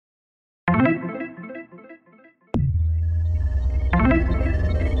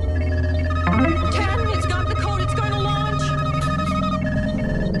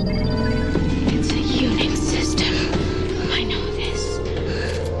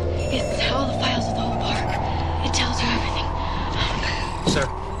It's all the files of the whole park. It tells you everything. Sir,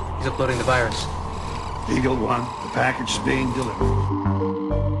 he's uploading the virus. Eagle One, the package is being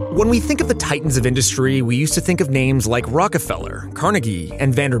delivered. When we think of the titans of industry, we used to think of names like Rockefeller, Carnegie,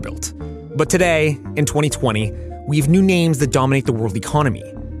 and Vanderbilt. But today, in 2020, we have new names that dominate the world economy: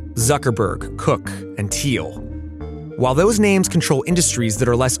 Zuckerberg, Cook, and Thiel. While those names control industries that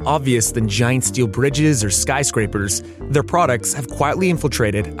are less obvious than giant steel bridges or skyscrapers, their products have quietly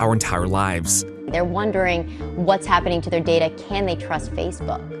infiltrated our entire lives. They're wondering what's happening to their data. Can they trust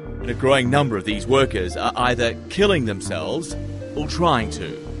Facebook? A growing number of these workers are either killing themselves or trying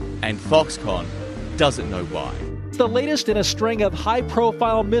to, and Foxconn doesn't know why. It's the latest in a string of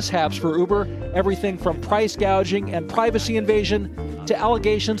high-profile mishaps for Uber, everything from price gouging and privacy invasion to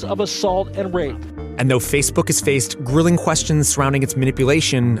allegations of assault and rape. And though Facebook has faced grilling questions surrounding its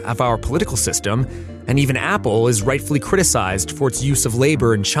manipulation of our political system, and even Apple is rightfully criticized for its use of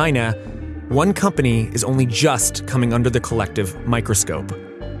labor in China, one company is only just coming under the collective microscope: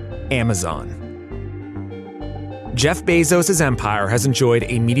 Amazon. Jeff Bezos' empire has enjoyed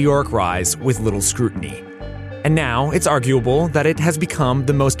a meteoric rise with little scrutiny. And now it's arguable that it has become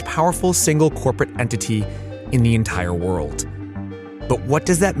the most powerful single corporate entity in the entire world. But what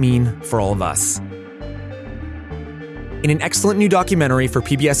does that mean for all of us? In an excellent new documentary for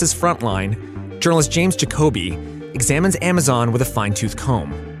PBS's Frontline, journalist James Jacoby examines Amazon with a fine-tooth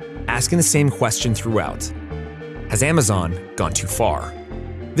comb, asking the same question throughout: has Amazon gone too far?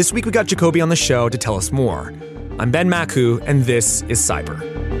 This week we got Jacoby on the show to tell us more. I'm Ben Maku, and this is Cyber.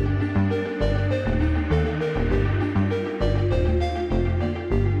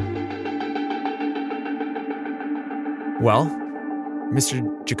 Well,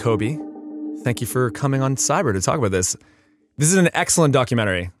 Mr. Jacoby, thank you for coming on Cyber to talk about this. This is an excellent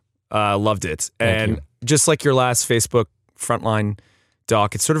documentary. Loved it. And just like your last Facebook Frontline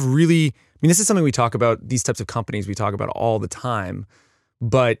doc, it's sort of really, I mean, this is something we talk about, these types of companies we talk about all the time.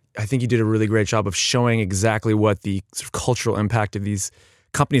 But I think you did a really great job of showing exactly what the sort of cultural impact of these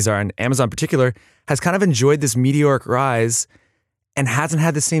companies are. And Amazon in particular has kind of enjoyed this meteoric rise and hasn't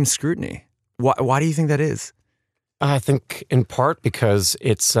had the same scrutiny. Why do you think that is? I think in part because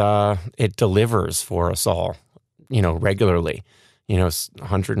it delivers for us all, regularly.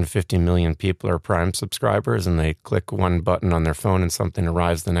 150 million people are Prime subscribers, and they click one button on their phone and something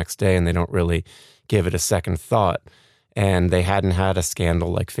arrives the next day, and they don't really give it a second thought. And they hadn't had a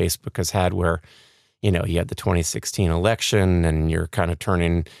scandal like Facebook has had where, you had the 2016 election and you're kind of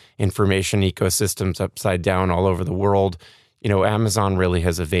turning information ecosystems upside down all over the world. Amazon really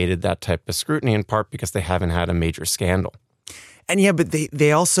has evaded that type of scrutiny in part because they haven't had a major scandal. And yeah, but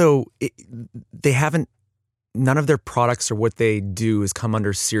they also, they haven't, none of their products or what they do has come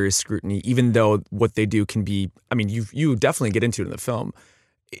under serious scrutiny, even though what they do can be, I mean, you definitely get into it in the film.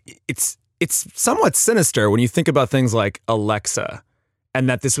 It's somewhat sinister when you think about things like Alexa, and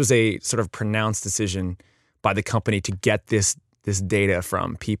that this was a sort of pronounced decision by the company to get this data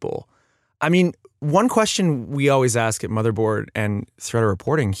from people. I mean, one question we always ask at Motherboard and throughout our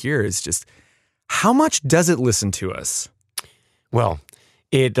reporting here is just, how much does it listen to us? Well,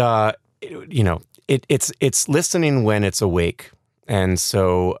 it's listening when it's awake. And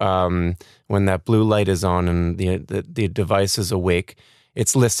so when that blue light is on and the device is awake,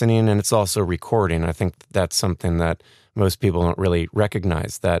 it's listening and it's also recording. I think that's something that most people don't really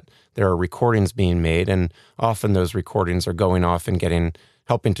recognize, that there are recordings being made, and often those recordings are going off and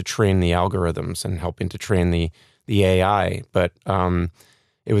helping to train the algorithms and helping to train the AI. But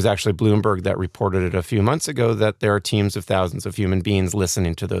it was actually Bloomberg that reported it a few months ago that there are teams of thousands of human beings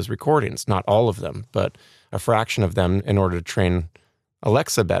listening to those recordings. Not all of them, but a fraction of them in order to train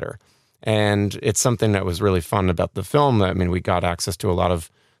Alexa better. And it's something that was really fun about the film. I mean, we got access to a lot of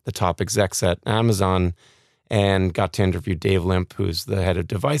the top execs at Amazon and got to interview Dave Limp, who's the head of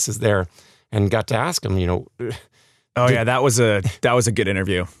devices there, and got to ask him, that was a good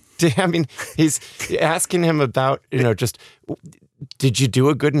interview. He's asking him about, did you do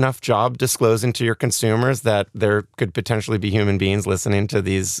a good enough job disclosing to your consumers that there could potentially be human beings listening to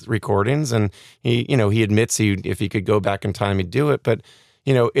these recordings? And he admits if he could go back in time, he'd do it. But,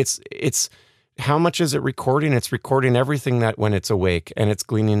 it's how much is it recording? It's recording everything that when it's awake, and it's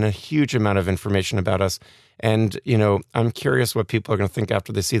gleaning a huge amount of information about us. And, I'm curious what people are going to think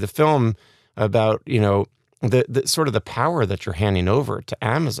after they see the film about, the sort of the power that you're handing over to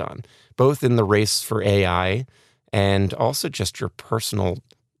Amazon, both in the race for AI and also just your personal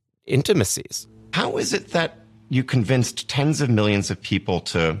intimacies. How is it that you convinced tens of millions of people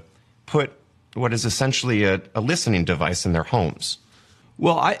to put what is essentially a listening device in their homes?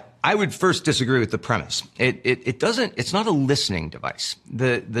 Well, I would first disagree with the premise. It's not a listening device.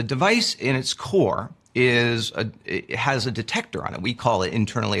 The device in its core it has a detector on it. We call it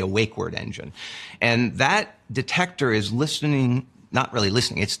internally a wake word engine. And that detector is not really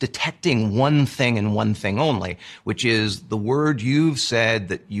listening. It's detecting one thing and one thing only, which is the word you've said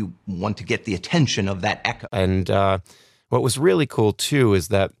that you want to get the attention of that echo. And what was really cool, too, is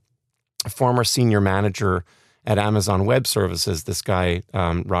that a former senior manager at Amazon Web Services, this guy,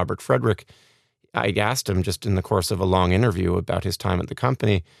 Robert Frederick, I asked him just in the course of a long interview about his time at the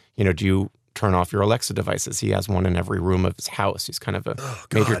company, do you turn off your Alexa devices? He has one in every room of his house. He's kind of a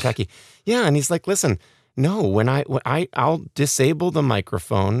major techie. Yeah, and he's like, listen, no, when I'll disable the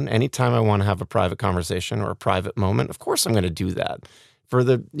microphone anytime I want to have a private conversation or a private moment. Of course I'm going to do that for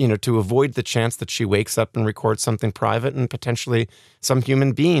to avoid the chance that she wakes up and records something private and potentially some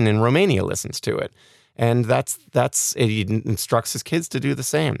human being in Romania listens to it. And he instructs his kids to do the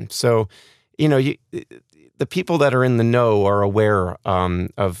same. So, the people that are in the know are aware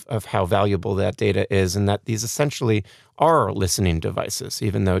of how valuable that data is, and that these essentially are listening devices,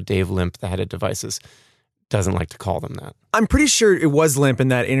 even though Dave Limp, the head of devices, doesn't like to call them that. I'm pretty sure it was Limp in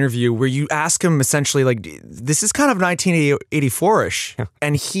that interview where you ask him essentially, like, this is kind of 1984-ish.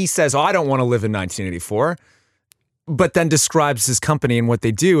 And he says, I don't want to live in 1984. But then describes his company and what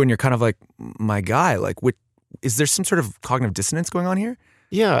they do. And you're kind of like, my guy, like, is there some sort of cognitive dissonance going on here?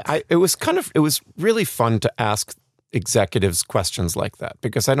 Yeah, it was really fun to ask executives questions like that,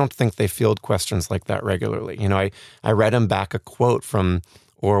 because I don't think they field questions like that regularly. I read him back a quote from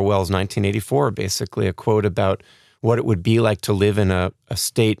Orwell's 1984, basically a quote about what it would be like to live in a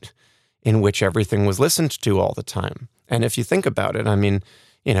state in which everything was listened to all the time. And if you think about it, I mean,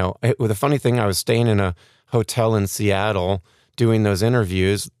 the funny thing, I was staying in a hotel in Seattle doing those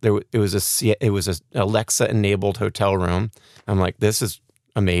interviews. It was a Alexa-enabled hotel room. I'm like, this is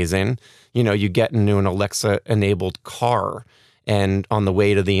amazing. You get into an Alexa-enabled car and on the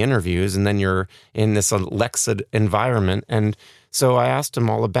way to the interviews, and then you're in this Alexa environment. And so I asked him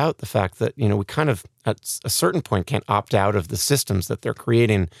all about the fact that, we kind of at a certain point can't opt out of the systems that they're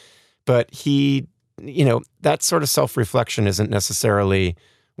creating. But he, that sort of self-reflection isn't necessarily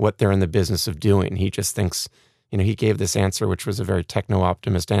what they're in the business of doing. He just thinks, he gave this answer, which was a very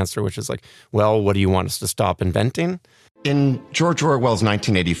techno-optimist answer, which is like, well, what do you want us to stop inventing? In George Orwell's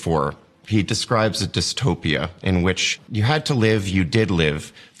 1984, he describes a dystopia in which you had to live, you did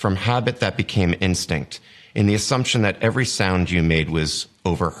live, from habit that became instinct, in the assumption that every sound you made was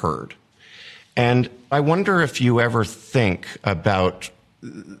overheard. And I wonder if you ever think about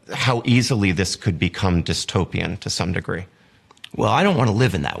how easily this could become dystopian to some degree. Well, I don't want to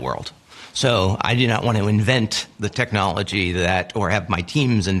live in that world. So I do not want to invent the technology or have my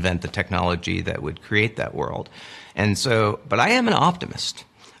teams invent the technology that would create that world. And so, but I am an optimist.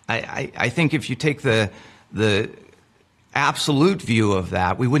 I think if you take the absolute view of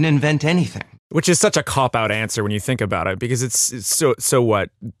that, we wouldn't invent anything. Which is such a cop-out answer when you think about it, because it's so what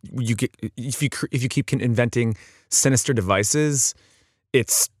you get if you keep inventing sinister devices,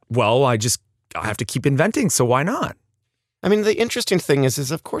 it's, well, I have to keep inventing, so why not? I mean, the interesting thing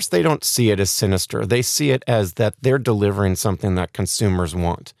is of course they don't see it as sinister. They see it as that they're delivering something that consumers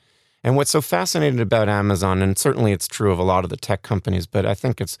want. And what's so fascinating about Amazon, and certainly it's true of a lot of the tech companies, but I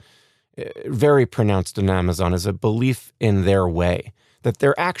think it's very pronounced in Amazon, is a belief in their way, that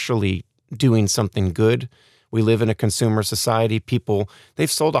they're actually doing something good. We live in a consumer society.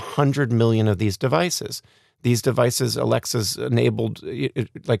 They've sold 100 million of these devices. These devices, Alexa's enabled,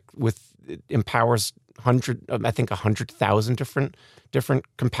 empowers 100,000 different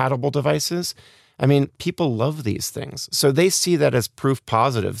compatible devices. I mean, people love these things. So they see that as proof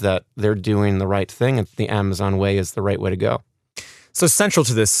positive that they're doing the right thing and the Amazon way is the right way to go. So central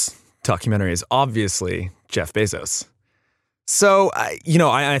to this documentary is obviously Jeff Bezos. So, I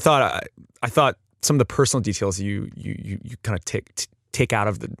thought some of the personal details you kind of take out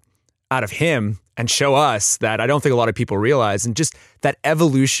of him and show us that I don't think a lot of people realize, and just that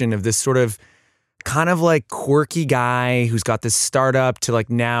evolution of this sort of kind of like quirky guy who's got this startup to like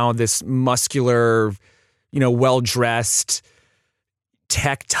now this muscular, well-dressed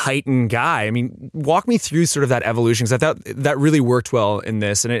tech titan guy. I mean, walk me through sort of that evolution, because I thought that really worked well in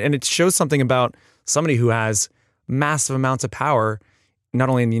this, and it shows something about somebody who has massive amounts of power, not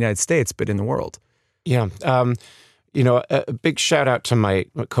only in the United States, but in the world. Yeah. A big shout out to my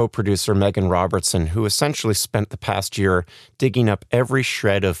co-producer, Megan Robertson, who essentially spent the past year digging up every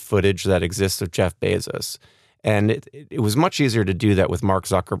shred of footage that exists of Jeff Bezos. And it was much easier to do that with Mark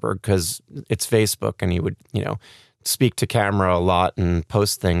Zuckerberg because it's Facebook and he would, speak to camera a lot and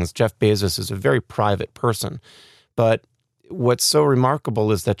post things. Jeff Bezos is a very private person. But what's so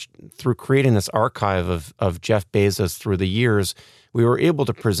remarkable is that through creating this archive of Jeff Bezos through the years, we were able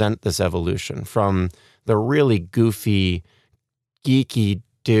to present this evolution from the really goofy, geeky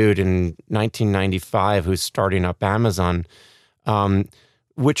dude in 1995 who's starting up Amazon,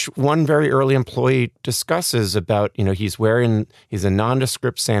 which one very early employee discusses about, he's a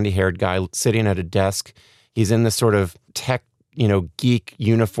nondescript sandy-haired guy sitting at a desk. He's in this sort of tech, geek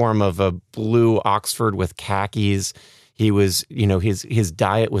uniform of a blue Oxford with khakis. He was, his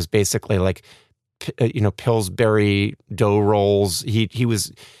diet was basically like, Pillsbury dough rolls. He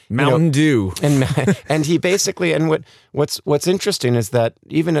was Mountain Dew, and he basically, and what's interesting is that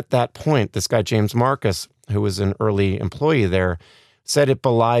even at that point, this guy James Marcus, who was an early employee there, said it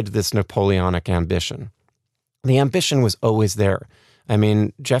belied this Napoleonic ambition. The ambition was always there. I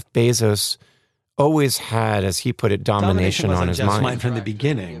mean, Jeff Bezos always had, as he put it, domination on his mind from the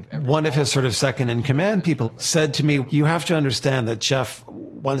beginning. One of his sort of second in command people said to me, you have to understand that Jeff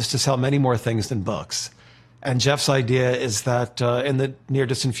wants to sell many more things than books. And Jeff's idea is that in the near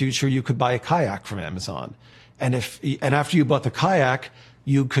distant future, you could buy a kayak from Amazon. And after you bought the kayak,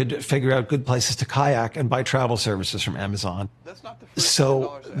 you could figure out good places to kayak and buy travel services from Amazon.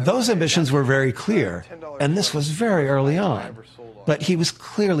 So those ambitions were very clear. And this was very early on. But he was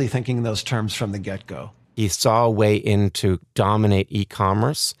clearly thinking in those terms from the get-go. He saw a way in to dominate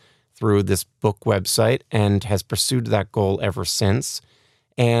e-commerce through this book website and has pursued that goal ever since.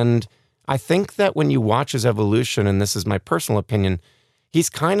 And I think that when you watch his evolution, and this is my personal opinion, he's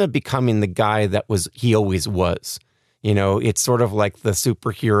kind of becoming the guy that he always was. It's sort of like the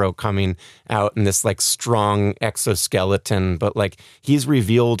superhero coming out in this like strong exoskeleton, but like he's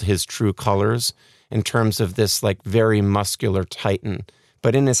revealed his true colors in terms of this like very muscular titan.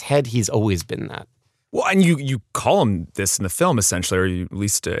 But in his head, he's always been that. Well, and you call him this in the film, essentially, or you at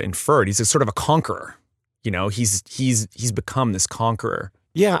least inferred. He's a sort of a conqueror. He's become this conqueror.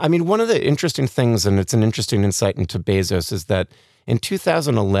 Yeah, I mean, one of the interesting things, and it's an interesting insight into Bezos, is that in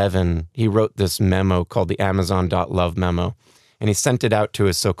 2011, he wrote this memo called the Amazon.love memo, and he sent it out to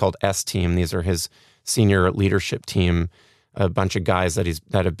his so-called S team. These are his senior leadership team, a bunch of guys that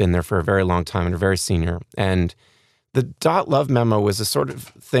have been there for a very long time and are very senior. And the .love memo was a sort of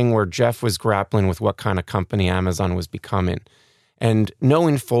thing where Jeff was grappling with what kind of company Amazon was becoming, and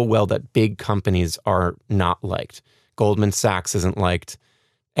knowing full well that big companies are not liked. Goldman Sachs isn't liked.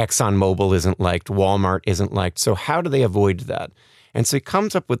 ExxonMobil isn't liked. Walmart isn't liked. So how do they avoid that? And so he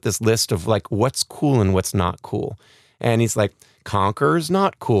comes up with this list of like what's cool and what's not cool. And he's like, conquerors,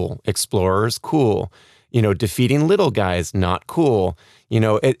 not cool. Explorers, cool. Defeating little guys, not cool.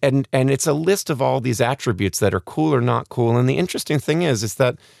 And it's a list of all these attributes that are cool or not cool. And the interesting thing is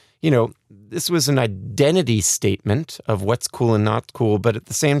that, this was an identity statement of what's cool and not cool. But at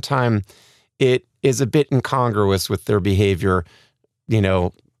the same time, it is a bit incongruous with their behavior,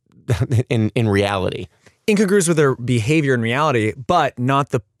 in reality. Incongruous with their behavior in reality, but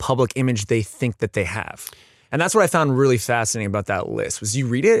not the public image they think that they have. And that's what I found really fascinating about that list was you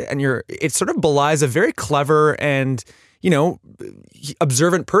read it and it sort of belies a very clever and,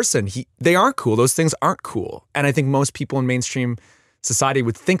 observant person. They aren't cool. Those things aren't cool. And I think most people in mainstream society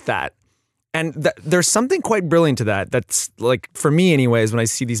would think that. And there's something quite brilliant to that. That's like, for me anyways, when I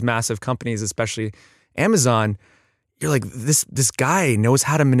see these massive companies, especially Amazon, you're like, this guy knows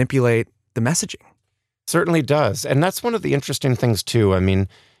how to manipulate the messaging. Certainly does. And that's one of the interesting things too. I mean,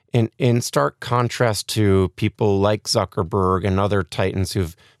 in stark contrast to people like Zuckerberg and other titans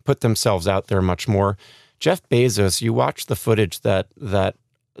who've put themselves out there much more, Jeff Bezos, you watch the footage that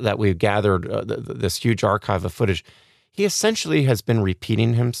we've gathered, this huge archive of footage, he essentially has been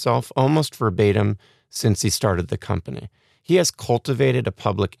repeating himself almost verbatim since he started the company. He has cultivated a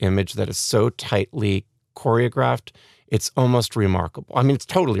public image that is so tightly choreographed, it's almost remarkable. I mean, it's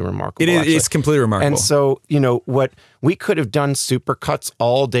totally remarkable. It's completely remarkable. And so, what we could have done supercuts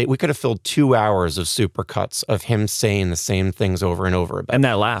all day. We could have filled 2 hours of supercuts of him saying the same things over and over about. And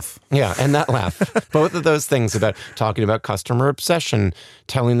that laugh. Yeah, and that laugh. Both of those things about talking about customer obsession,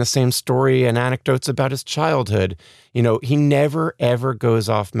 telling the same story and anecdotes about his childhood. He never, ever goes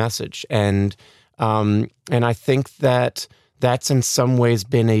off message. And I think that that's in some ways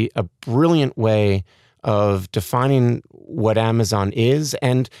been a brilliant way of defining what Amazon is.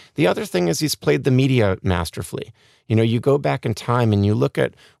 And the other thing is he's played the media masterfully. You go back in time and you look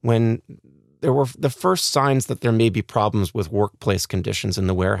at when there were the first signs that there may be problems with workplace conditions in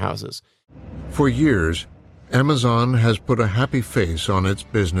the warehouses. For years, Amazon has put a happy face on its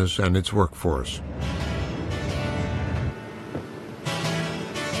business and its workforce.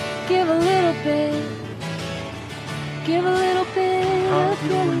 Give a little bit. Give a little bit of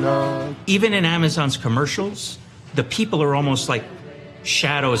your love. Even in Amazon's commercials, The people are almost like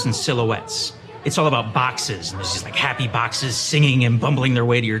shadows and silhouettes. It's all about boxes, and there's just like happy boxes singing and bumbling their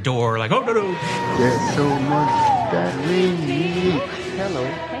way to your door, like, oh, no. There's so much that we need.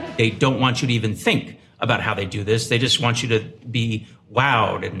 Hello. They don't want you to even think about how they do this. They just want you to be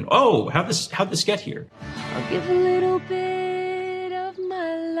wowed and, oh, how'd this get here? I'll give a little bit of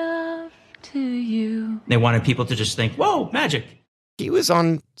my love to you. They wanted people to just think, whoa, magic. He was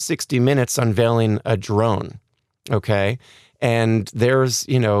on 60 Minutes unveiling a drone, okay? And there's,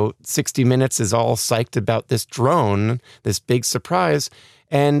 60 Minutes is all psyched about this drone, this big surprise,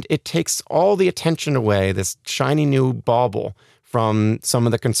 and it takes all the attention away, this shiny new bauble, from some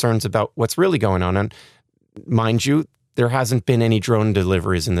of the concerns about what's really going on. And mind you, there hasn't been any drone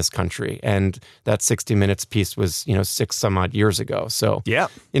deliveries in this country. And that 60 Minutes piece was, 6 some odd years ago. So, yeah,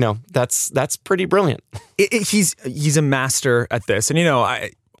 that's pretty brilliant. He's a master at this. And,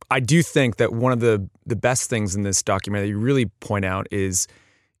 I do think that one of the best things in this documentary that you really point out is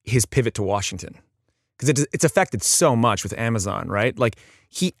his pivot to Washington. Because it's affected so much with Amazon, right? Like,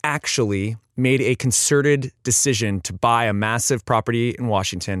 he actually made a concerted decision to buy a massive property in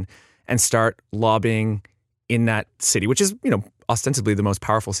Washington and start lobbying in that city, which is, ostensibly the most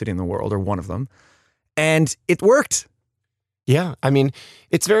powerful city in the world, or one of them. And it worked. Yeah, I mean,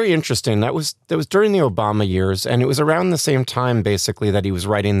 it's very interesting. That was during the Obama years, and it was around the same time, basically, that he was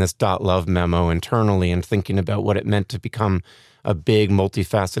writing this .love memo internally and thinking about what it meant to become a big,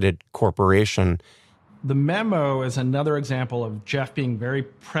 multifaceted corporation. The memo is another example of Jeff being very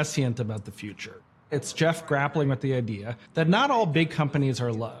prescient about the future. It's Jeff grappling with the idea that not all big companies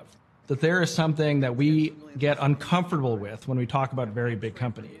are loved, that there is something that we get uncomfortable with when we talk about very big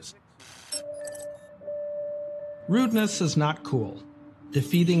companies. Rudeness is not cool.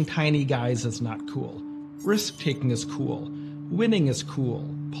 Defeating tiny guys is not cool. Risk-taking is cool. Winning is cool.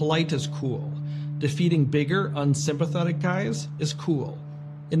 Polite is cool. Defeating bigger, unsympathetic guys is cool.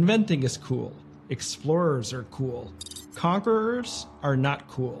 Inventing is cool. Explorers are cool. Conquerors are not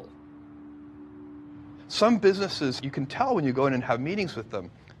cool. Some businesses, you can tell when you go in and have meetings with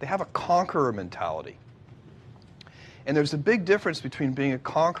them, they have a conqueror mentality. And there's a big difference between being a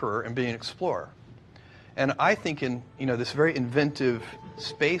conqueror and being an explorer. And I think in this very inventive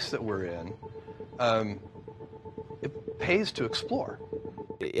space that we're in, it pays to explore.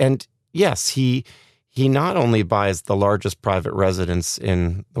 And yes, he not only buys the largest private residence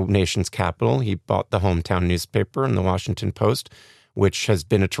in the nation's capital, he bought the hometown newspaper and the Washington Post, which has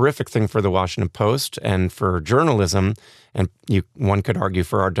been a terrific thing for the Washington Post and for journalism, and one could argue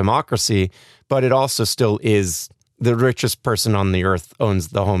for our democracy, but it also still is the richest person on the earth owns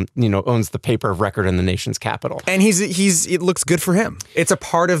the paper of record in the nation's capital. And it looks good for him. It's a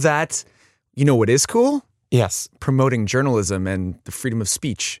part of that. You know what is cool? Yes. Promoting journalism and the freedom of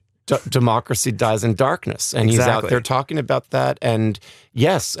speech. Democracy dies in darkness. And exactly. He's out there talking about that. And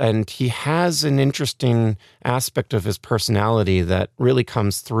yes, and he has an interesting aspect of his personality that really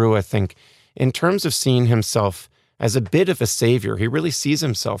comes through, I think, in terms of seeing himself as a bit of a savior. He really sees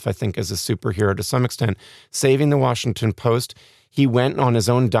himself, I think, as a superhero to some extent, saving the Washington Post. He went on his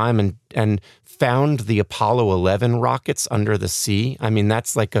own dime and found the Apollo 11 rockets under the sea. I mean,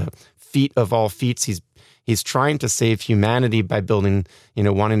 that's like a feat of all feats. He's trying to save humanity by building,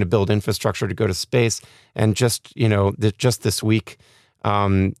 wanting to build infrastructure to go to space. And just this week,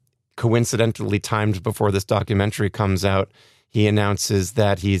 coincidentally timed before this documentary comes out, he announces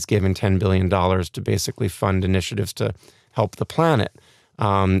that he's given $10 billion to basically fund initiatives to help the planet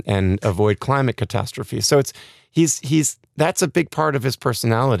and avoid climate catastrophe. So that's a big part of his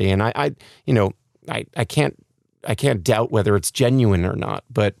personality, and I can't doubt whether it's genuine or not.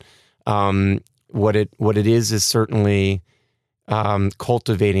 But what it is certainly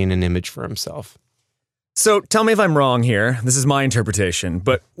cultivating an image for himself. So tell me if I'm wrong here. This is my interpretation,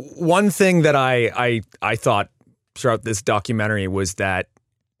 but one thing that I thought throughout this documentary was that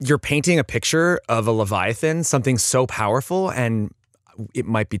you're painting a picture of a Leviathan, something so powerful, and it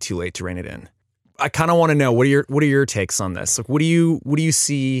might be too late to rein it in. I kind of want to know, what are your takes on this? Like, what do you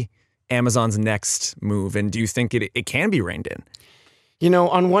see Amazon's next move, and do you think it can be reined in?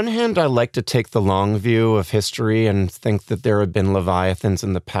 On one hand, I like to take the long view of history and think that there have been Leviathans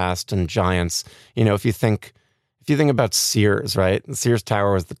in the past and giants. If you think about Sears, right? The Sears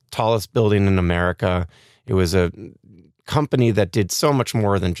Tower was the tallest building in America. It was a company that did so much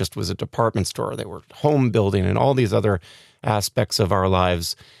more than just was a department store. They were home building and all these other aspects of our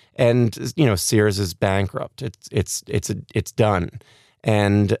lives. And Sears is bankrupt. It's done.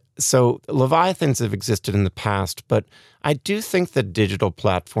 And so Leviathans have existed in the past, but I do think that digital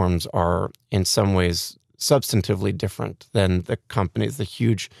platforms are in some ways substantively different than the companies, the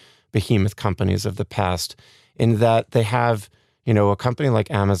huge behemoth companies of the past. in that they have, a company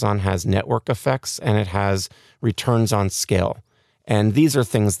like Amazon has network effects and it has returns on scale. And these are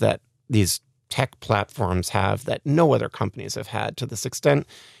things that these tech platforms have that no other companies have had to this extent.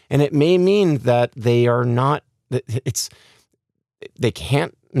 And it may mean that they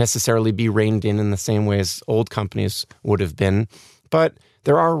can't necessarily be reined in the same way as old companies would have been. But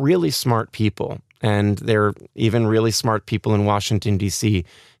there are really smart people, and there are even really smart people in Washington, D.C.,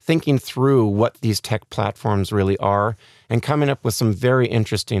 thinking through what these tech platforms really are and coming up with some very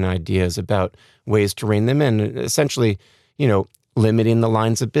interesting ideas about ways to rein them in. Essentially, limiting the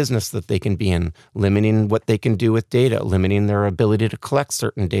lines of business that they can be in, limiting what they can do with data, limiting their ability to collect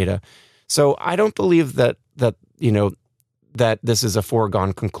certain data. So I don't believe that this is a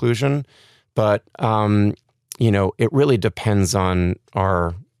foregone conclusion, but it really depends on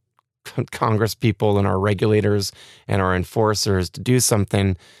our Congress people and our regulators and our enforcers to do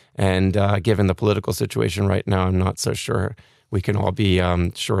something. And given the political situation right now, I'm not so sure we can all be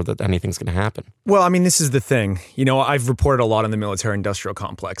sure that anything's going to happen. Well, I mean, this is the thing. I've reported a lot on the military-industrial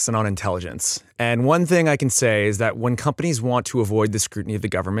complex and on intelligence. And one thing I can say is that when companies want to avoid the scrutiny of the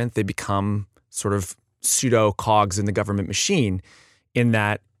government, they become sort of pseudo-cogs in the government machine in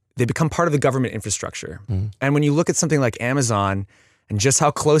that they become part of the government infrastructure. And when you look at something like Amazon and just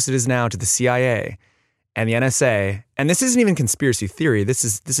how close it is now to the CIA and the NSA, and this isn't even conspiracy theory, this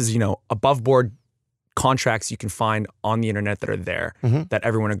is above board contracts you can find on the internet that are there that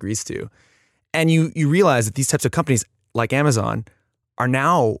everyone agrees to. And you realize that these types of companies like Amazon are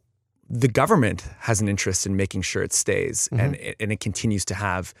now, the government has an interest in making sure it stays and it continues to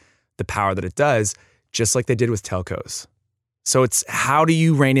have the power that it does, just like they did with telcos. So it's, how do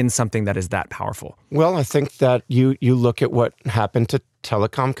you rein in something that is that powerful? Well, I think that you look at what happened to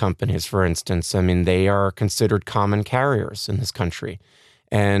telecom companies, for instance. I mean, they are considered common carriers in this country,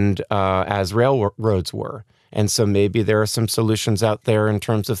 and as railroads were. And so maybe there are some solutions out there in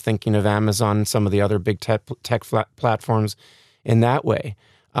terms of thinking of Amazon and some of the other big tech platforms in that way.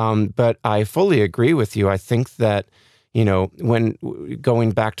 But I fully agree with you. I think that, when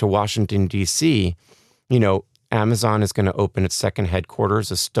going back to Washington, D.C., Amazon is going to open its second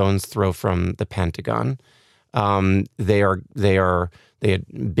headquarters a stone's throw from the Pentagon. They had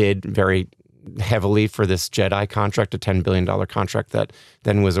bid very heavily for this JEDI contract, a $10 billion contract that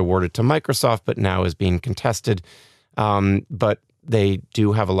then was awarded to Microsoft, but now is being contested. But they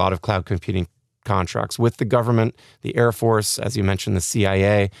do have a lot of cloud computing contracts with the government, the Air Force, as you mentioned, the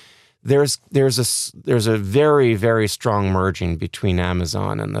CIA. There's a very, very strong merging between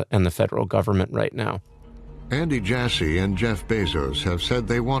Amazon and the federal government right now. Andy Jassy and Jeff Bezos have said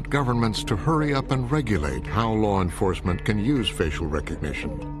they want governments to hurry up and regulate how law enforcement can use facial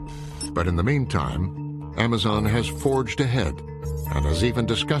recognition. But in the meantime, Amazon has forged ahead and has even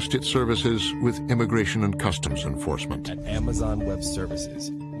discussed its services with Immigration and Customs Enforcement. At Amazon Web Services.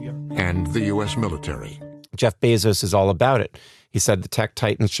 And the U.S. military. Jeff Bezos is all about it. He said the tech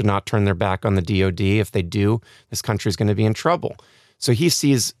titans should not turn their back on the DoD. If they do, this country is going to be in trouble. So he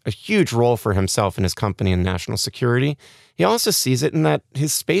sees a huge role for himself and his company in national security. He also sees it in that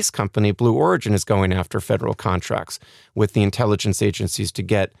his space company, Blue Origin, is going after federal contracts with the intelligence agencies to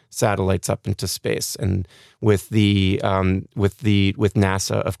get satellites up into space, and with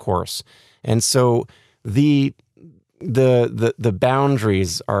NASA, of course. And so the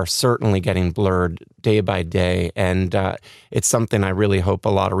boundaries are certainly getting blurred day by day, and it's something I really hope a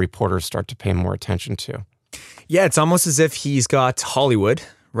lot of reporters start to pay more attention to. Yeah, it's almost as if he's got Hollywood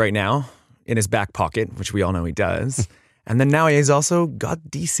right now in his back pocket, which we all know he does. And then now he's also got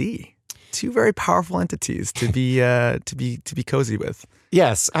DC. Two very powerful entities to be cozy with.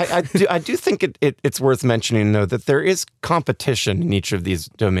 Yes, I do think it's worth mentioning, though, that there is competition in each of these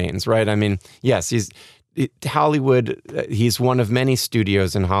domains, right? I mean, yes, Hollywood, he's one of many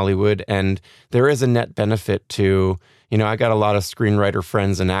studios in Hollywood, and there is a net benefit to, I got a lot of screenwriter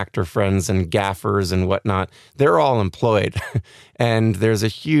friends and actor friends and gaffers and whatnot. They're all employed, and there's a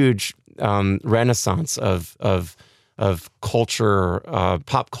huge renaissance of culture,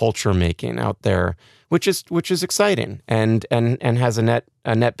 pop culture making out there, which is exciting and has a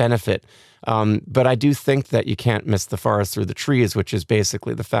net benefit. But I do think that you can't miss the forest through the trees, which is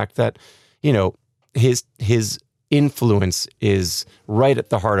basically the fact that, his influence is right at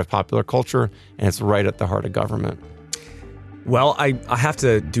the heart of popular culture, and it's right at the heart of government. Well, I have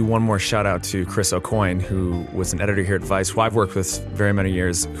to do one more shout out to Chris Aucoin, who was an editor here at Vice, who I've worked with very many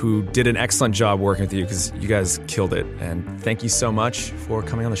years, who did an excellent job working with you because you guys killed it. And thank you so much for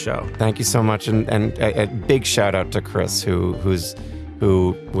coming on the show. Thank you so much. And a big shout out to Chris, who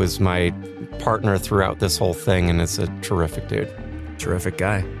was my partner throughout this whole thing and is a terrific dude. Terrific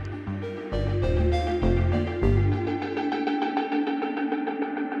guy.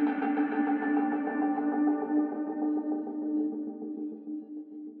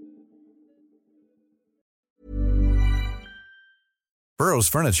 Burrow's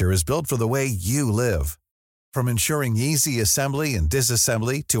furniture is built for the way you live. From ensuring easy assembly and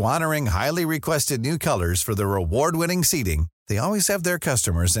disassembly to honoring highly requested new colors for their award-winning seating, they always have their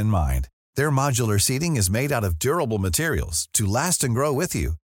customers in mind. Their modular seating is made out of durable materials to last and grow with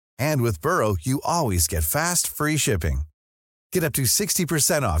you. And with Burrow, you always get fast, free shipping. Get up to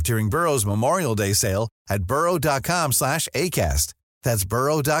 60% off during Burrow's Memorial Day sale at burrow.com/ACAST. That's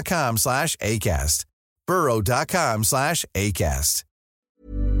burrow.com/ACAST. burrow.com/ACAST.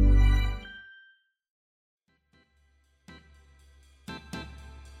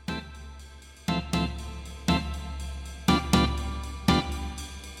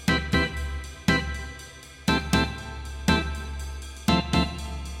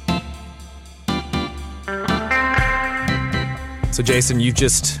 So, Jason, you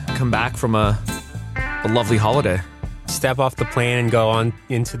just come back from a lovely holiday. Step off the plane and go on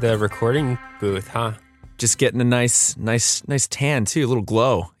into the recording booth, huh? Just getting a nice tan too, a little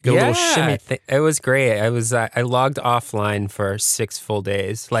glow, a little shimmy. It was great. I logged offline for 6 full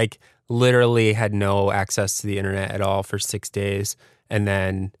days. Like literally had no access to the internet at all for 6 days, and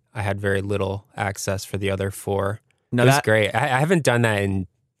then I had very little access for the other 4. Now it was great. I haven't done that in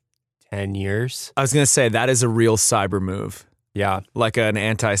 10 years. I was gonna say that is a real cyber move. Yeah, like an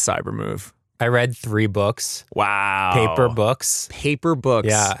anti-cyber move. I read 3 books. Wow. Paper books.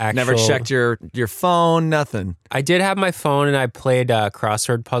 Yeah. Actual... Never checked your phone, nothing. I did have my phone and I played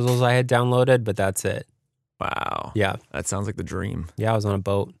crossword puzzles I had downloaded, but that's it. Wow. Yeah. That sounds like the dream. Yeah, I was on a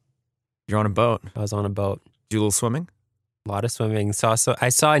boat. You're on a boat? I was on a boat. Do a little swimming? A lot of swimming. I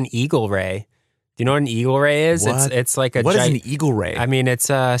saw an eagle ray. Do you know what an eagle ray is? What? It's like a What is an eagle ray? I mean, it's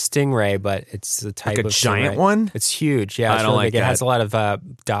a stingray, but it's a type like a of giant stingray. one? It's huge. Yeah, it's I don't really like big. It that. has a lot of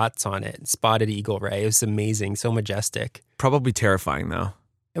dots on it. Spotted eagle ray. It was amazing. So majestic. Probably terrifying though.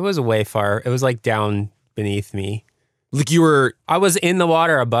 It was way far. It was like down beneath me. Like you were... I was in the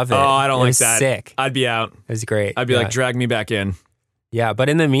water above it. Oh, I don't It like was that. Sick. I'd be out. It was great. I'd be Yeah. like, drag me back in. Yeah, but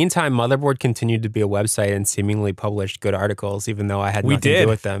in the meantime, Motherboard continued to be a website and seemingly published good articles, even though I had nothing to do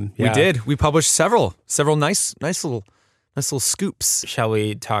with them. Yeah. We did. We published several nice little scoops. Shall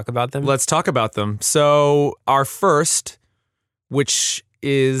we talk about them? Let's talk about them. So our first, which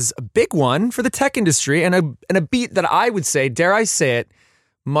is a big one for the tech industry and a beat that I would say, dare I say it,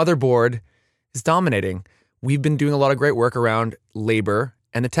 Motherboard is dominating. We've been doing a lot of great work around labor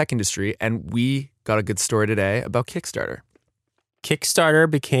and the tech industry, and we got a good story today about Kickstarter. Kickstarter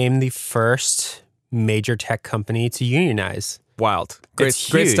became the first major tech company to unionize. Wild. Great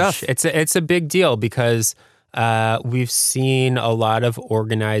stuff. It's a big deal because we've seen a lot of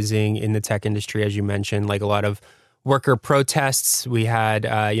organizing in the tech industry, as you mentioned, like a lot of worker protests. We had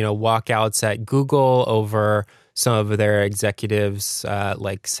walkouts at Google over some of their executives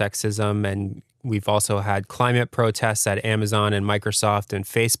like sexism, and we've also had climate protests at Amazon and Microsoft and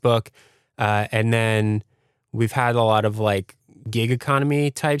Facebook. And then we've had a lot of like gig economy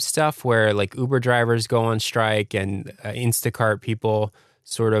type stuff where like Uber drivers go on strike and Instacart people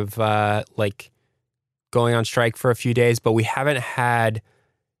sort of like going on strike for a few days, but we haven't had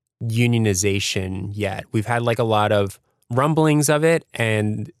unionization yet. We've had like a lot of rumblings of it,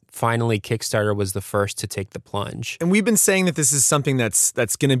 and finally Kickstarter was the first to take the plunge. And we've been saying that this is something that's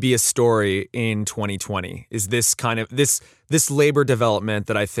going to be a story in 2020. Is this kind of this labor development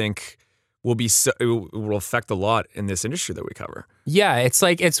that I think will affect a lot in this industry that we cover. Yeah,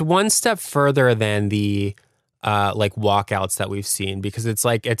 it's one step further than the like walkouts that we've seen, because it's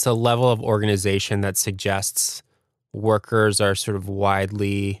a level of organization that suggests workers are sort of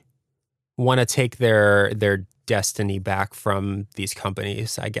widely want to take their destiny back from these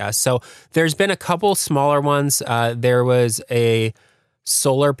companies, I guess. So there's been a couple smaller ones. There was a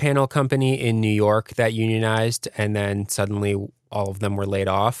solar panel company in New York that unionized, and then suddenly all of them were laid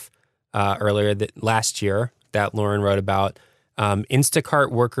off. Earlier last year that Lauren wrote about. Instacart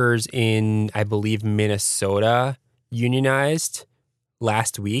workers in, I believe, Minnesota unionized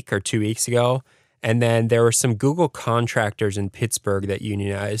last week or 2 weeks ago. And then there were some Google contractors in Pittsburgh that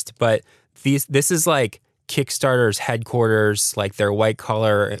unionized. But this is like Kickstarter's headquarters, like they're white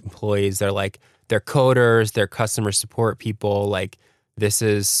collar employees. They're like, they're coders, they're customer support people. Like, this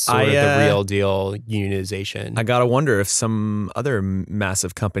is sort of the real deal unionization. I gotta wonder if some other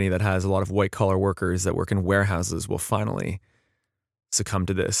massive company that has a lot of white collar workers that work in warehouses will finally succumb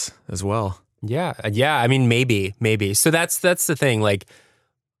to this as well. Yeah. I mean, maybe. So that's the thing. Like,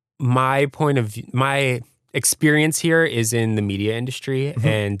 my experience here is in the media industry,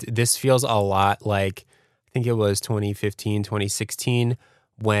 and this feels a lot like, I think it was 2015, 2016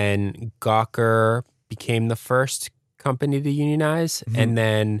 when Gawker became the first company to unionize, and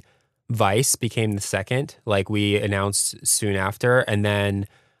then Vice became the second, like we announced soon after. And then,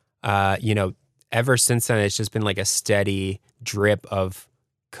 ever since then, it's just been like a steady drip of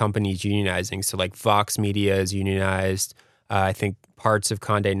companies unionizing. So like Vox Media is unionized. I think parts of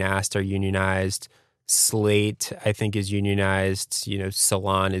Condé Nast are unionized. Slate, I think, is unionized.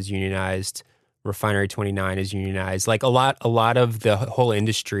 Salon is unionized. Refinery 29 is unionized. Like a lot of the whole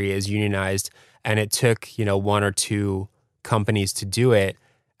industry is unionized. And it took, one or two companies to do it.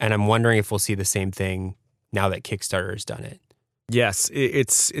 And I'm wondering if we'll see the same thing now that Kickstarter has done it. Yes,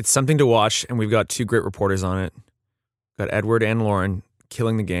 it's something to watch, and we've got two great reporters on it. We've got Edward and Lauren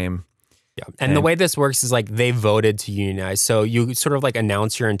killing the game. Yeah. And the way this works is like they voted to unionize. So you sort of like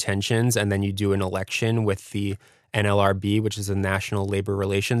announce your intentions, and then you do an election with the NLRB, which is the National Labor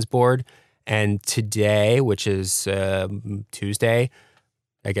Relations Board. And today, which is Tuesday,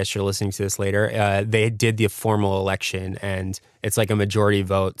 I guess you're listening to this later, they did the formal election, and it's like a majority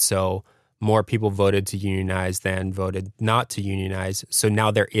vote. So more people voted to unionize than voted not to unionize. So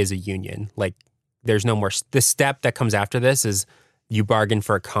now there is a union. Like there's no more. The step that comes after this is you bargain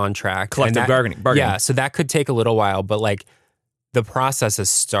for a contract. Collective bargaining. Yeah. So that could take a little while, but like the process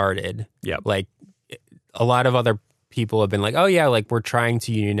has started. Yeah. Like a lot of other people have been like, oh yeah, like we're trying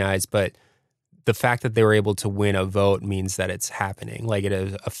to unionize, but the fact that they were able to win a vote means that it's happening. Like it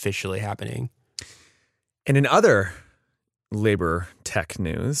is officially happening. And in other labor tech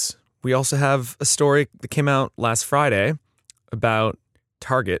news, we also have a story that came out last Friday about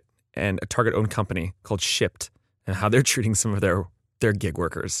Target and a Target-owned company called Shipt and how they're treating some of their gig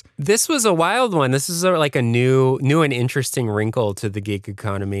workers. This was a wild one. This is like a new and interesting wrinkle to the gig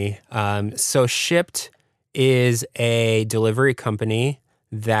economy. So Shipt is a delivery company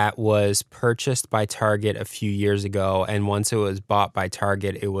that was purchased by Target a few years ago. And once it was bought by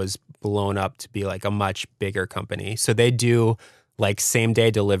Target, it was blown up to be like a much bigger company. So they do like same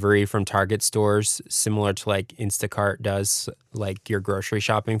day delivery from Target stores, similar to like Instacart does like your grocery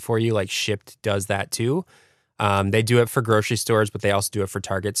shopping for you. Like Shipt does that too. They do it for grocery stores, but they also do it for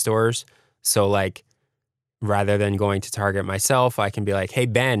Target stores. So like rather than going to Target myself, I can be like, hey,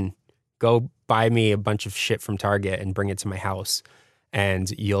 Ben, go buy me a bunch of shit from Target and bring it to my house.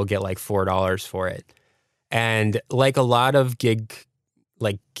 And you'll get like $4 for it. And like a lot of gig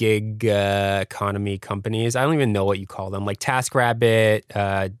economy companies, I don't even know what you call them, like TaskRabbit,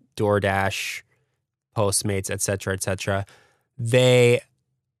 DoorDash, Postmates, et cetera, they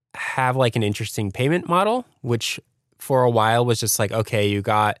have like an interesting payment model, which for a while was just like, okay, you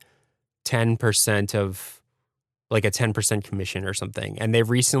got 10% of like a 10% commission or something. And they've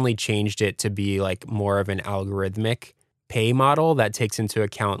recently changed it to be like more of an algorithmic pay model that takes into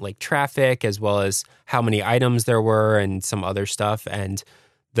account like traffic as well as how many items there were and some other stuff. And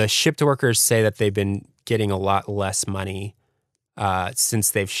the Shipt workers say that they've been getting a lot less money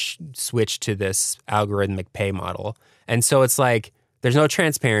since they've switched to this algorithmic pay model. And so it's like there's no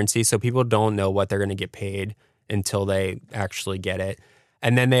transparency, so people don't know what they're going to get paid until they actually get it.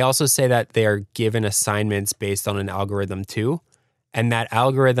 And then they also say that they're given assignments based on an algorithm too. And that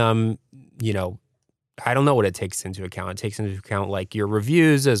algorithm, I don't know what it takes into account. It takes into account like your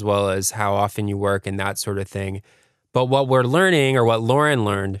reviews as well as how often you work and that sort of thing. But what we're learning, or what Lauren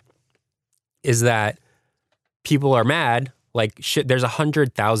learned, is that people are mad. Like there's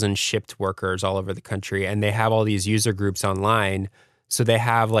 100,000 Shipt workers all over the country, and they have all these user groups online. So they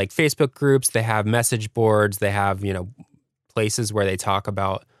have like Facebook groups, they have message boards, they have, places where they talk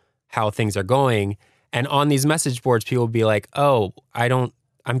about how things are going. And on these message boards, people will be like, oh,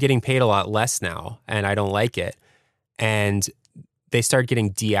 I'm getting paid a lot less now and I don't like it. And they start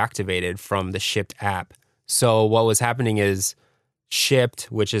getting deactivated from the Shipt app. So what was happening is Shipt,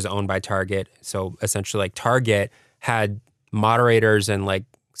 which is owned by Target, so essentially like Target had moderators and like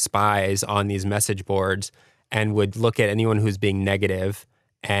spies on these message boards and would look at anyone who's being negative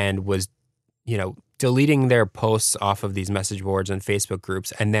and was, deleting their posts off of these message boards and Facebook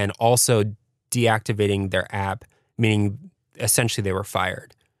groups, and then also deactivating their app, meaning essentially they were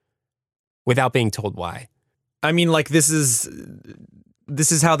fired without being told why. I mean, like this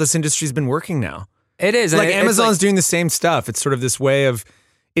is how this industry's been working now. It is. Like Amazon's doing the same stuff. It's sort of this way of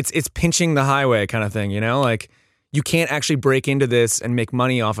it's pinching the highway kind of thing, like you can't actually break into this and make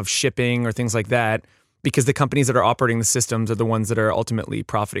money off of shipping or things like that, because the companies that are operating the systems are the ones that are ultimately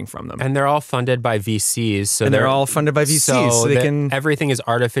profiting from them. And they're all funded by VCs. So they're all funded by VCs. So they can everything is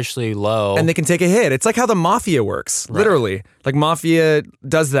artificially low. And they can take a hit. It's like how the mafia works, literally. Like mafia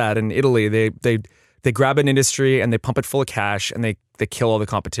does that in Italy. They grab an industry and they pump it full of cash and they kill all the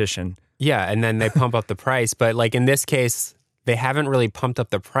competition. Yeah, and then they pump up the price. But like in this case, they haven't really pumped up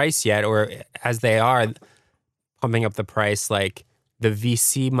the price yet, or as they are pumping up the price, like the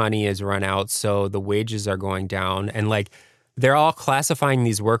VC money is run out, so the wages are going down. And like, they're all classifying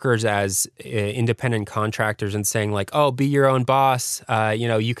these workers as independent contractors and saying like, oh, be your own boss.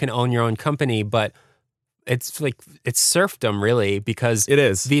 You can own your own company. But it's serfdom, really, because it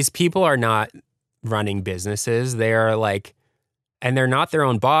is. These people are not running businesses. They are like, and they're not their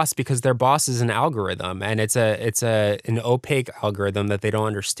own boss because their boss is an algorithm, and it's an opaque algorithm that they don't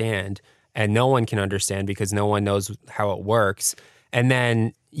understand, and no one can understand because no one knows how it works. And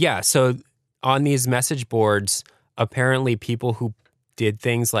then, so on these message boards, apparently people who did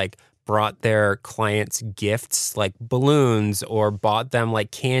things like brought their clients gifts like balloons or bought them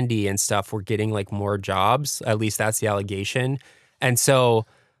like candy and stuff were getting like more jobs. At least that's the allegation. And so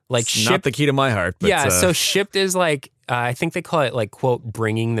like it's not the key to my heart. But, so Shipt is like, I think they call it like, quote,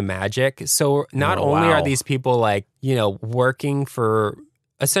 bringing the magic. So not only are these people like, working for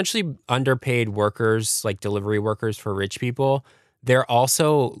essentially underpaid workers, like delivery workers for rich people, they're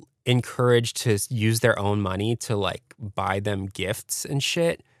also encouraged to use their own money to like buy them gifts and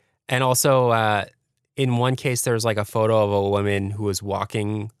shit. And also in one case, there's like a photo of a woman who was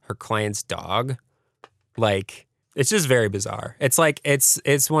walking her client's dog. Like, it's just very bizarre. It's like,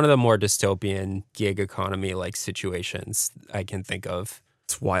 it's one of the more dystopian gig economy like situations I can think of.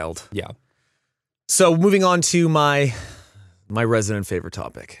 It's wild. Yeah. So moving on to my resident favorite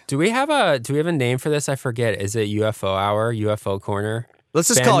topic. Do we have a name for this? I forget. Is it UFO Hour, UFO Corner? Let's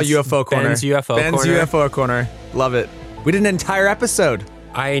just call it UFO Corner. Ben's UFO Corner. Ben's UFO Corner. Love it. We did an entire episode.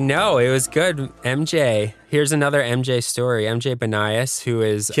 I know. It was good. MJ. Here's another MJ story. MJ Banias, who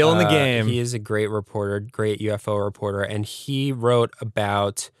is killing the game. He is a great reporter, great UFO reporter. And he wrote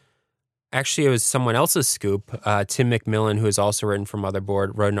about, actually, it was someone else's scoop. Tim McMillan, who has also written for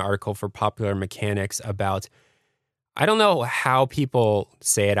Motherboard, wrote an article for Popular Mechanics about, I don't know how people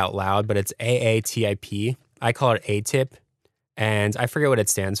say it out loud, but it's AATIP. I call it ATIP. And I forget what it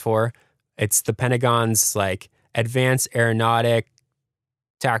stands for. It's the Pentagon's like Advanced Aeronautic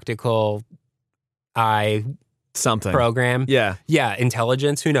Tactical something program. Yeah,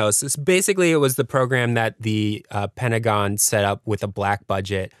 intelligence. Who knows? It was the program that the Pentagon set up with a black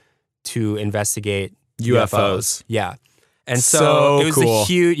budget to investigate UFOs. Yeah, and so it was cool.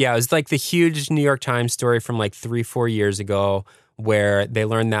 it was like the huge New York Times story from like 3-4 years ago, where they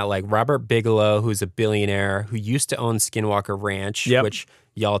learned that like Robert Bigelow, who's a billionaire who used to own Skinwalker Ranch, which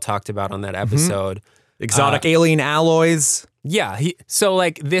y'all talked about on that episode. Exotic alien alloys. Yeah. So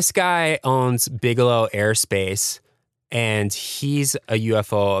like this guy owns Bigelow Aerospace, and he's a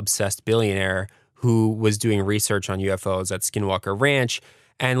UFO obsessed billionaire who was doing research on UFOs at Skinwalker Ranch.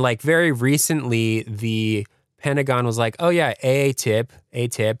 And like very recently, the Pentagon was like, oh yeah, ATIP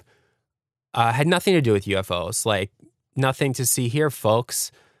had nothing to do with UFOs. Like, nothing to see here,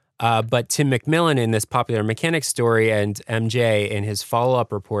 folks. But Tim McMillan in this Popular Mechanics story and MJ in his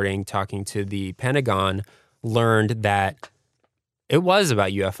follow-up reporting talking to the Pentagon learned that it was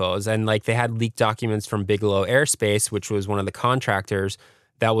about UFOs. And like they had leaked documents from Bigelow Aerospace, which was one of the contractors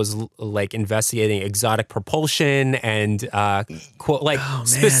that was like investigating exotic propulsion and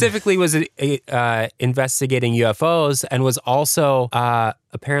specifically was investigating UFOs and was also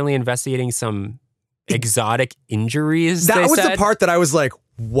apparently investigating some exotic injuries. That was the part that I was like,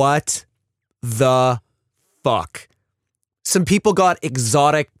 what the fuck? Some people got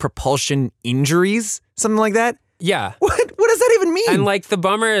exotic propulsion injuries? Something like that? Yeah. What does that even mean? And like the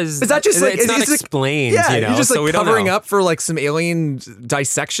bummer is that just like it's not explained? Yeah, you know? you're just so like covering up for like some alien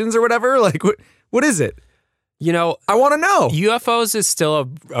dissections or whatever. Like what is it? You know, I want to know. UFOs is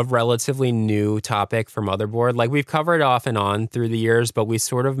still a relatively new topic for Motherboard. Like we've covered off and on through the years, but we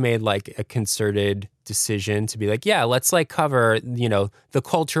sort of made like a concerted decision to be like, yeah, let's like cover, you know, the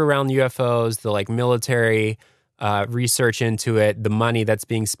culture around UFOs, the like military research into it, the money that's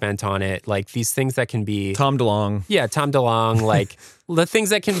being spent on it, like these things that can be Tom DeLonge. Yeah, Tom DeLonge, like the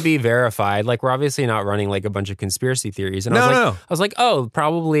things that can be verified. Like we're obviously not running like a bunch of conspiracy theories. And I was like, oh,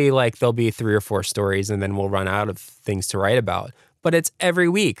 probably like there'll be 3 or 4 stories and then we'll run out of things to write about. But it's every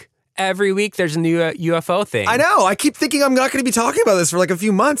week. Every week there's a new UFO thing. I know. I keep thinking I'm not going to be talking about this for like a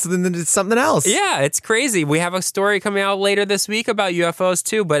few months and then it's something else. Yeah, it's crazy. We have a story coming out later this week about UFOs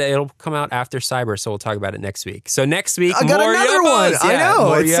too, but it'll come out after Cyber, so we'll talk about it next week. So next week, I got more another UFOs. one. Yeah, I know.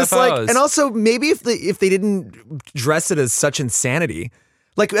 more It's UFOs. just like, and also maybe if they didn't dress it as such insanity,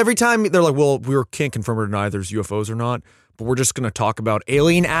 like every time they're like, well, we can't confirm or deny there's UFOs or not, but we're just going to talk about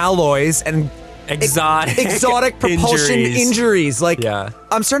alien alloys and exotic propulsion injuries. Like,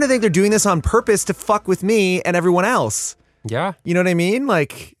 I'm starting to think they're doing this on purpose to fuck with me and everyone else. Yeah. You know what I mean?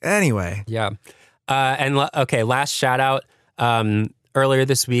 Like, anyway. Yeah. Okay, last shout out. Earlier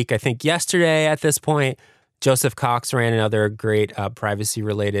this week, I think yesterday at this point, Joseph Cox ran another great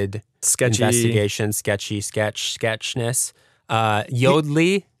privacy-related investigation, sketchness.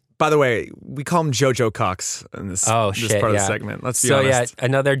 Yodlee. By the way, we call him JoJo Cox in this part of the segment. Let's be honest. So,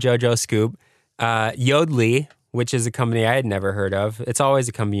 another JoJo scoop. Yodlee, which is a company I had never heard of. It's always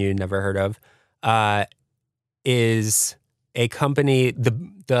a company you'd never heard of. Is a company,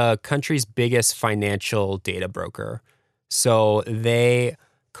 the country's biggest financial data broker. So they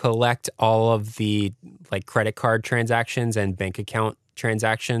collect all of the like credit card transactions and bank account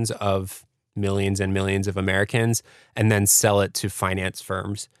transactions of millions and millions of Americans and then sell it to finance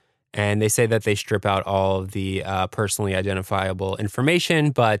firms. And they say that they strip out all of the personally identifiable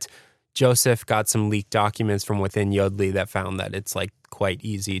information, but Joseph got some leaked documents from within Yodlee that found that it's like quite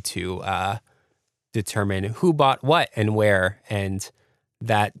easy to determine who bought what and where, and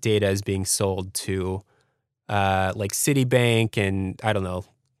that data is being sold to like Citibank and I don't know,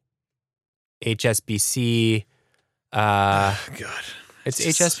 HSBC. God, it's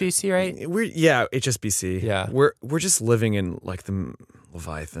HSBC, right? HSBC. Yeah, we're just living in like the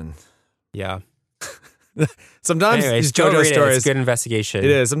Leviathan. Yeah. Sometimes these JoJo stories. It's good investigation.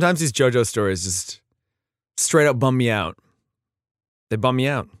 It is. Sometimes these JoJo stories just straight up bum me out. They bum me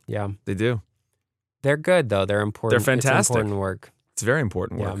out. Yeah, they do. They're good though. They're important. They're fantastic. It's important work. It's very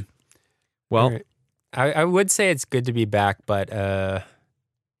important work. Yeah. Well, right. I would say it's good to be back, but I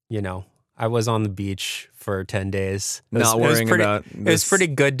was on the beach for 10 days. It was pretty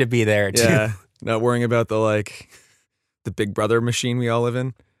good to be there too. Yeah, not worrying about the Big Brother machine we all live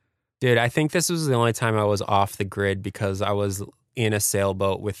in. Dude, I think this was the only time I was off the grid because I was in a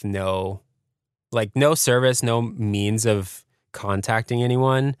sailboat with no service, no means of contacting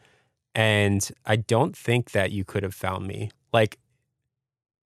anyone. And I don't think that you could have found me. Like,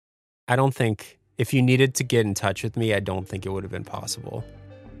 I don't think if you needed to get in touch with me, I don't think it would have been possible.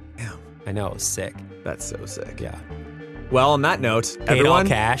 Yeah. I know, it was sick. That's so sick. Yeah. Well, on that note, Paid everyone. all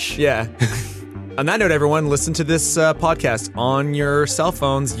cash. Yeah. On that note, everyone, listen to this podcast on your cell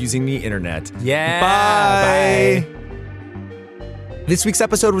phones using the internet. Yeah. Bye. This week's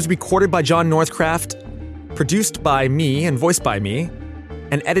episode was recorded by John Northcraft, produced by me and voiced by me,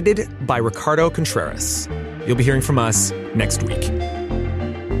 and edited by Ricardo Contreras. You'll be hearing from us next week.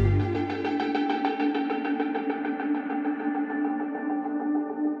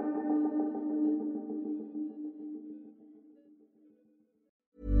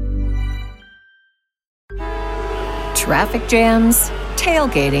 Traffic jams,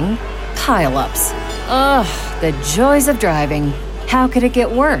 tailgating, pile-ups. Ugh, the joys of driving. How could it get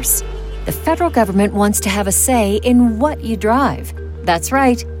worse? The federal government wants to have a say in what you drive. That's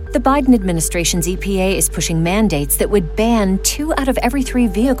right. The Biden administration's EPA is pushing mandates that would ban 2 out of every 3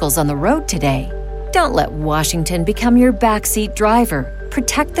 vehicles on the road today. Don't let Washington become your backseat driver.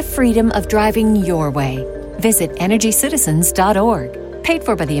 Protect the freedom of driving your way. Visit EnergyCitizens.org. Paid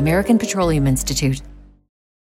for by the American Petroleum Institute.